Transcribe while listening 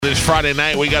This Friday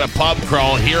night, we got a pub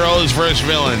crawl, heroes versus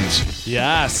villains.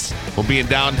 Yes. We'll be in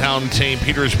downtown St.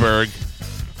 Petersburg.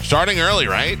 Starting early,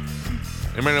 right?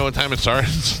 Anybody know what time it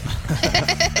starts?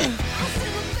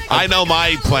 I know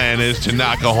my plan is to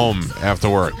not go home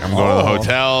after work. I'm going to the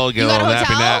hotel, get a little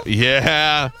nappy nap.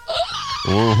 Yeah.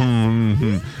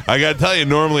 I got to tell you,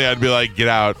 normally I'd be like, get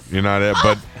out. You're not it.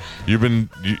 But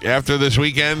after this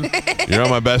weekend, you're on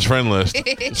my best friend list.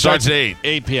 Starts at 8.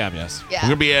 8 p.m., yes. Yeah.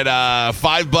 We're going to be at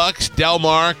 $5, Del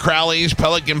Mar, Crowley's,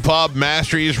 Pelican Pub,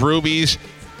 Mastery's, Ruby's.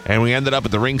 And we ended up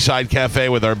at the Ringside Cafe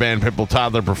with our band Pitbull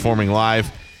Toddler performing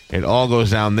live. It all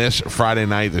goes down this Friday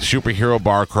night, the Superhero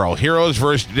Bar Crawl. Heroes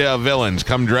versus villains.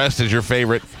 Come dressed as your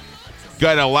favorite.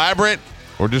 Got elaborate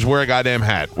or just wear a goddamn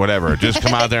hat. Whatever. Just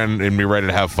come out there and be ready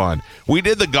to have fun. We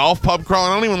did the golf pub crawl.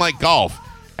 I don't even like golf.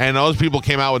 And those people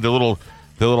came out with their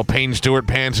little Payne Stewart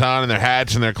pants on and their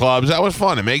hats and their clubs. That was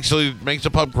fun. It makes the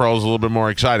pub crawls a little bit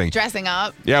more exciting. Dressing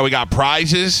up. Yeah, we got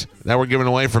prizes that we're giving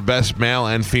away for best male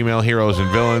and female heroes and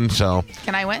villains. So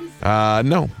can I win?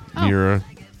 No. Oh. You're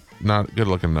not good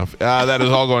looking enough. That is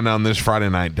all going down this Friday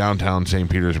night, downtown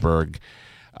St. Petersburg.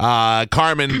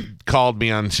 Carmin called me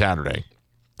on Saturday.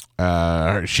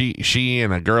 She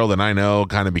and a girl that I know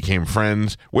kind of became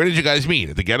friends. Where did you guys meet?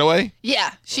 At the Getaway?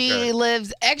 Yeah, she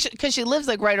lives actually because she lives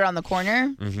like right around the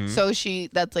corner. Mm-hmm. So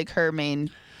that's like her main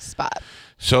spot.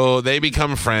 So they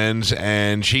become friends,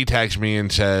 and she texts me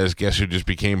and says, "Guess who just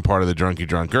became part of the Drunky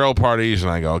Drunk Girl parties?"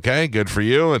 And I go, "Okay, good for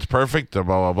you. It's perfect." Blah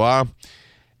blah blah.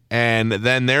 And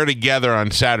then they're together on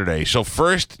Saturday. So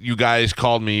first, you guys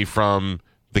called me from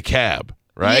the cab.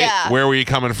 Right? Yeah. Where were you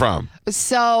coming from?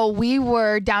 So we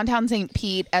were downtown St.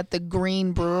 Pete at the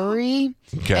Green Brewery.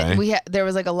 Okay. And there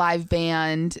was like a live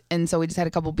band, and so we just had a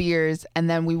couple beers, and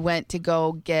then we went to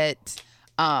go get.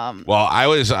 Well, I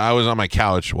was on my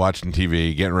couch watching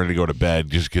TV, getting ready to go to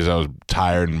bed, just because I was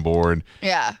tired and bored.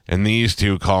 Yeah. And these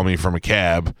two call me from a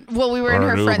cab. Well, we were in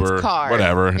her friend's car.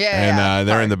 Whatever. Yeah. And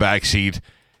they're in the back seat.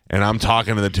 And I'm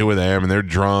talking to the two of them, and they're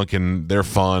drunk, and they're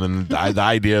fun, and the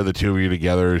idea of the two of you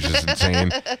together is just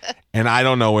insane. And I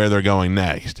don't know where they're going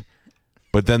next.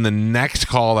 But then the next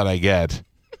call that I get,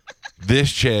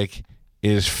 this chick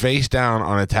is face down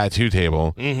on a tattoo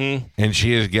table, and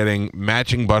she is getting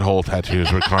matching butthole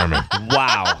tattoos with Carmin.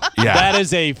 Wow. Yeah. That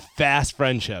is a fast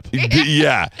friendship.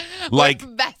 Yeah. Like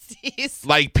besties.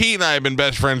 Like Pete and I have been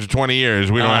best friends for 20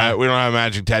 years. We don't have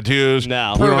matching tattoos.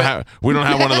 No. We don't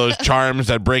have one of those charms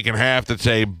that break in half that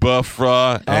say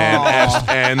buffra and S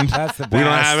end. That's the best. We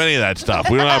don't have any of that stuff.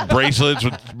 We don't have bracelets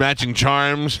with matching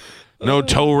charms, no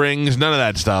toe rings, none of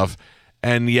that stuff.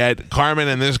 And yet Carmin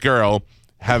and this girl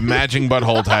have matching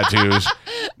butthole tattoos.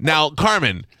 Now,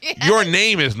 Carmin, your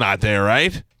name is not there,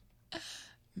 right?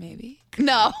 Maybe.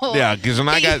 No. Yeah, because when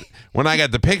I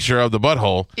got the picture of the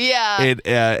butthole, it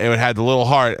had the little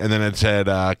heart, and then it said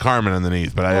Carmen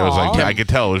underneath. But I was like, I could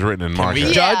tell it was written in marker. Can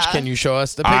we judge? Can you show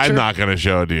us the picture? I'm not going to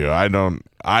show it to you. I don't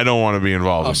want to be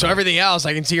involved. Oh, so everything else,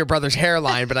 I can see your brother's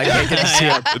hairline, but I can't get to see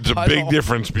it. It's a big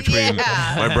difference between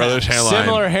my brother's hairline.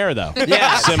 Similar hair, though.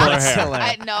 Yeah, Similar hair.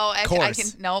 I can.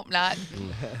 Nope, not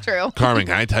true. Carmen,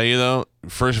 can I tell you though?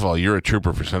 First of all, you're a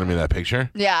trooper for sending me that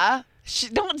picture. Yeah.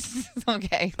 Don't.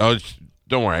 Okay. Oh,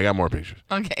 don't worry, I got more pictures.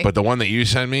 Okay. But the one that you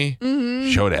sent me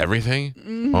showed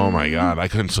everything. Oh my God, I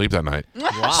couldn't sleep that night.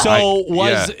 Wow. So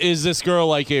is this girl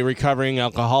like a recovering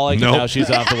alcoholic? Nope. And now she's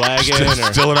off the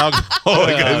wagon? Still an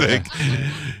alcoholic, I think.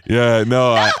 Yeah,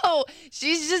 no. No,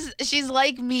 she's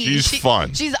like me. She's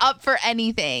fun. She's up for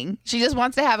anything. She just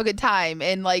wants to have a good time.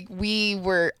 And like we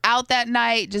were out that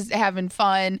night just having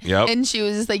fun. Yep. And she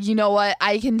was just like, you know what?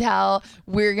 I can tell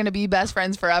we're gonna be best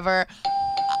friends forever.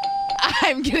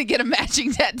 I'm going to get a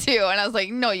matching tattoo. And I was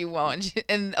like, no, you won't.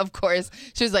 And of course,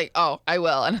 she was like, oh, I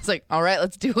will. And I was like, all right,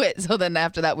 let's do it. So then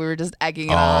after that, we were just egging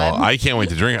it on. I can't wait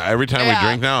to drink. Every time we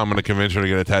drink now, I'm going to convince her to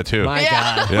get a tattoo. My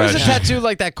God. Yeah, What does a tattoo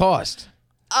like that cost?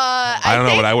 I don't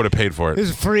know, but I would have paid for it. It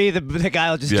was free. The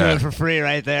guy will just do it for free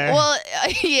right there. Well,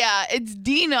 yeah, it's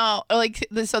Dino.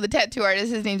 So the tattoo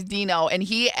artist, his name's Dino, and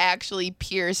he actually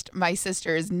pierced my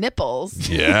sister's nipples.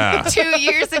 Yeah. 2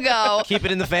 years ago. Keep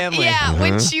it in the family. Yeah,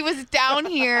 when she was down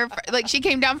here, she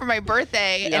came down for my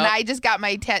birthday, and I just got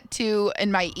my tattoo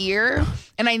in my ear,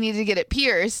 and I needed to get it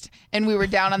pierced. And we were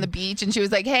down on the beach, and she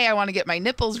was like, "Hey, I want to get my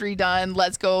nipples redone.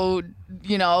 Let's go,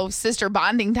 sister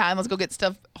bonding time. Let's go get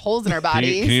holes in our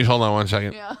bodies." Can you hold on 1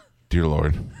 second? Yeah. dear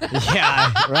Lord,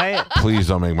 Yeah, right? please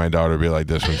don't make my daughter be like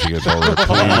this when she gets older.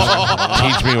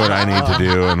 Please teach me what I need to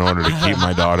do in order to keep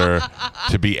my daughter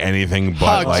to be anything but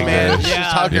Hugs, like man. this.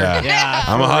 Just hug her. Yeah.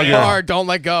 I'm a hugger. Hard, don't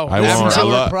let go. I won't. Some I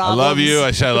love problems. you.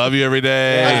 I say I love you every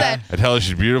day. Listen. I tell her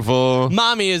she's beautiful.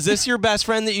 Mommy, is this your best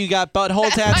friend that you got butthole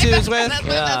tattoos with? That's my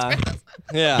best friend.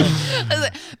 Yeah.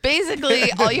 Listen,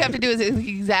 basically, all you have to do is the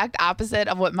exact opposite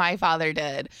of what my father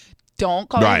did. Don't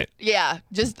call Right. her. Yeah,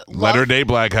 just Let her date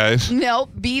black guys. Nope,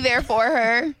 be there for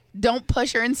her. Don't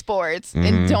push her in sports, Mm-hmm.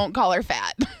 and don't call her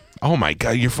fat. Oh my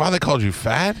God, your father called you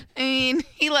fat? I mean,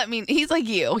 he let me. He's like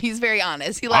you. He's very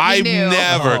honest. He let I me know.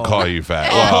 never Oh. call you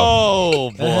fat. Well,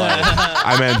 Oh, boy.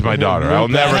 I meant my daughter. I'll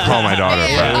never call my daughter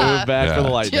Yeah. fat. Move back Yeah. for the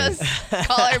lightning. Just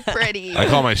call her pretty. I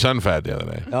called my son fat the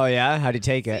other day. Oh, yeah? How'd you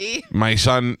take it? See? My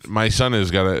son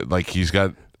has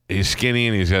got he's skinny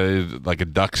and he's got like a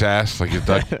duck's ass, like his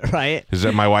duck. Right?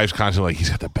 My wife's constantly like, he's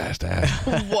got the best ass.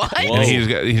 What? Whoa. And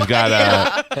he's got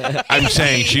I'm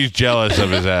saying she's jealous of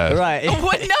his ass. Right.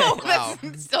 What? No,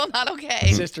 that's still not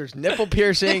okay. Sister's nipple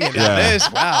piercing and Yeah. this.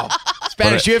 Wow.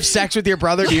 Spanish, you have sex with your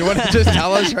brother? Do you want to just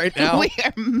tell us right now? We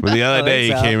are. But the other day he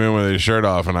think so. came in with his shirt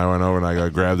off and I went over and I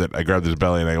grabbed his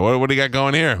belly and I go, what do you got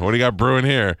going here? What do you got brewing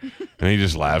here? And he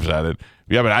just laughs at it.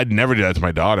 Yeah, but I'd never do that to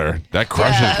my daughter. That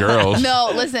crushes Yeah. girls.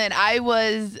 No, listen,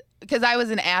 because I was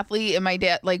an athlete, and my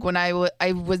dad, like when I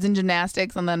was in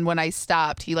gymnastics, and then when I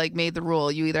stopped, he like made the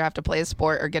rule: you either have to play a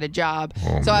sport or get a job.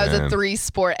 Oh, so I was a man.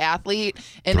 3-sport athlete,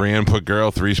 and 3-input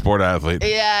girl, 3-sport athlete.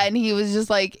 yeah, and he was just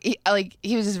like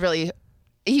he was just really.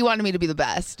 He wanted me to be the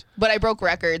best, but I broke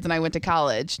records and I went to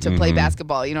college to play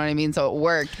basketball. You know what I mean? So it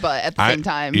worked, but at the same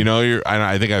time, You know,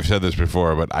 I think I've said this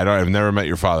before, but I've never met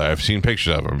your father. I've seen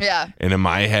pictures of him. Yeah. And in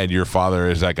my head, your father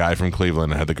is that guy from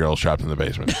Cleveland that had the girls trapped in the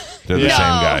basement. They're the no, same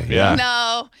guy. Yeah.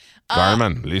 No.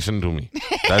 Carmen, listen to me.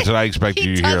 That's what I expect He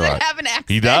you to hear a doesn't lot. have an accent.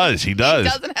 He does. He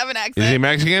doesn't have an accent. Is he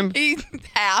Mexican? He's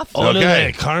half. Oh,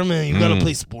 okay. Carmen, you gotta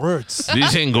play sports.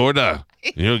 Dicen gorda.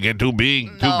 You'll get too big,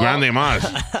 too No. grande más.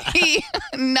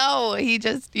 He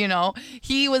just,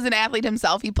 he was an athlete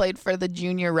himself. He played for the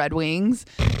junior Red Wings.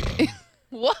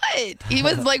 What? He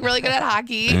was like really good at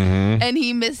hockey, and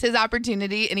he missed his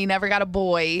opportunity, and he never got a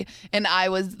boy. And I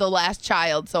was the last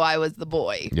child, so I was the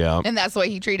boy. Yeah. And that's the way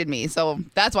he treated me. So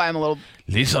that's why I'm a little.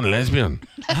 Listen, lesbian.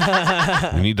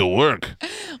 You need to work.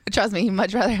 Trust me, he'd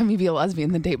much rather have me be a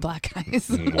lesbian than date black guys.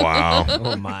 Wow.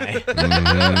 Oh, my.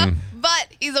 Mhm. But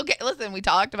he's okay. Listen, we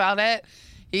talked about it.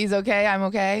 He's okay. I'm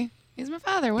okay. He's my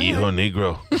father. Hijo Whatever.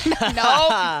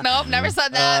 negro. Nope, never said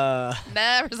that.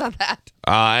 Never said that.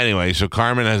 Anyway, so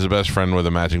Carmen has a best friend with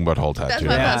a matching butthole That's tattoo.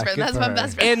 my Yeah, best friend. good That's for my her.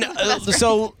 best friend. And That's my best friend.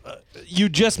 so you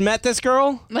just met this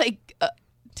girl Like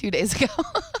 2 days ago.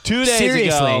 2 days Seriously?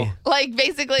 ago. Like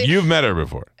basically, You've met her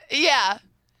before. yeah.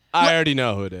 I already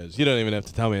know who it is. You don't even have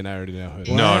to tell me, and I already know who it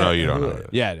is. No, you don't know.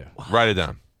 Yeah, I do. Write it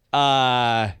down.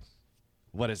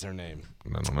 What is her name?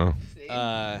 I don't know.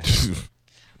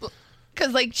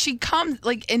 Because like she comes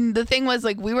and the thing was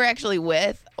like we were actually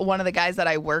with one of the guys that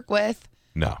I work with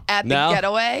No. at the No?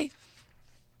 getaway.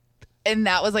 And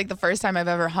that was like the first time I've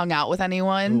ever hung out with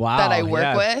anyone Wow. that I work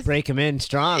yeah. with. Break him in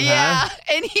strong, Yeah, huh?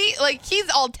 and he's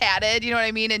all tatted, you know what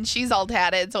I mean, and she's all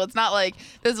tatted, so it's not like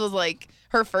this was like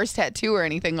her first tattoo or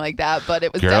anything like that. But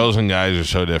it was Girls and guys are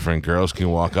so different. Girls can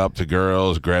walk up to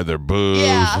girls, grab their boobs,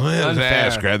 Yeah. his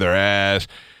ass, Unfair. grab their ass.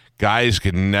 Guys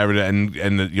can never, and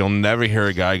you'll never hear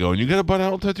a guy going, "You got a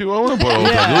butthole tattoo? I want a butthole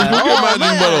tattoo. Let's go get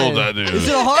matching butthole tattoo." Is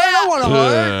it a heart? I want a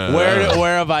heart.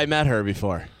 Where have I met her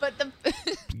before? But the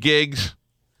gigs?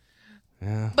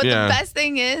 but Yeah. the best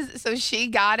thing is, so she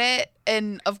got it,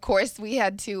 and of course we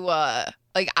had to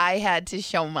I had to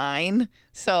show mine.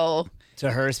 So To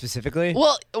her specifically?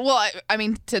 well, I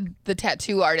mean to the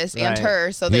tattoo artist and Right.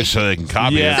 her, so they Just so they can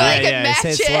copy Yeah. so it. they could yeah, match say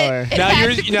it it. slower. It Now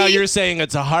had to be- you're saying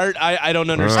it's a heart. I don't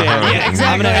understand. Yeah, exactly.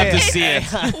 I'm gonna have to see it.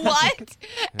 What?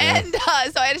 And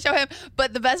so I had to show him.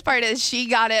 But the best part is she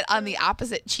got it on the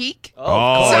opposite cheek. Oh,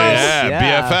 course. yeah, Yeah.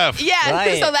 BFF. Yeah,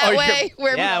 Right. so that Oh, you way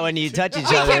we're Yeah, when you touch each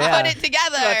we other. can yeah. put it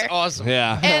together. That's awesome.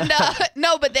 Yeah. And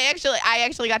no, but I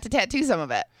actually got to tattoo some of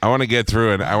it. I want to get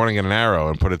through it. I want to get an arrow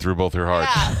and put it through both your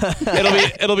hearts. Yeah.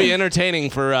 It'll be entertaining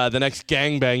for the next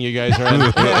gangbang you guys are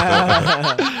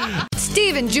in.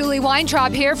 Steve and Julie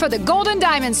Weintraub here for the Golden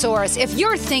Diamond Source. If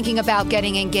you're thinking about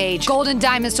getting engaged, Golden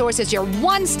Diamond Source is your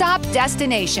one-stop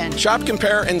destination. Shop,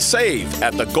 compare, and save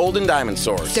at the Golden Diamond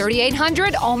Source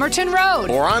 3800 Almerton Road.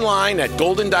 or online at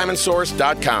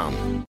goldendiamondsource.com.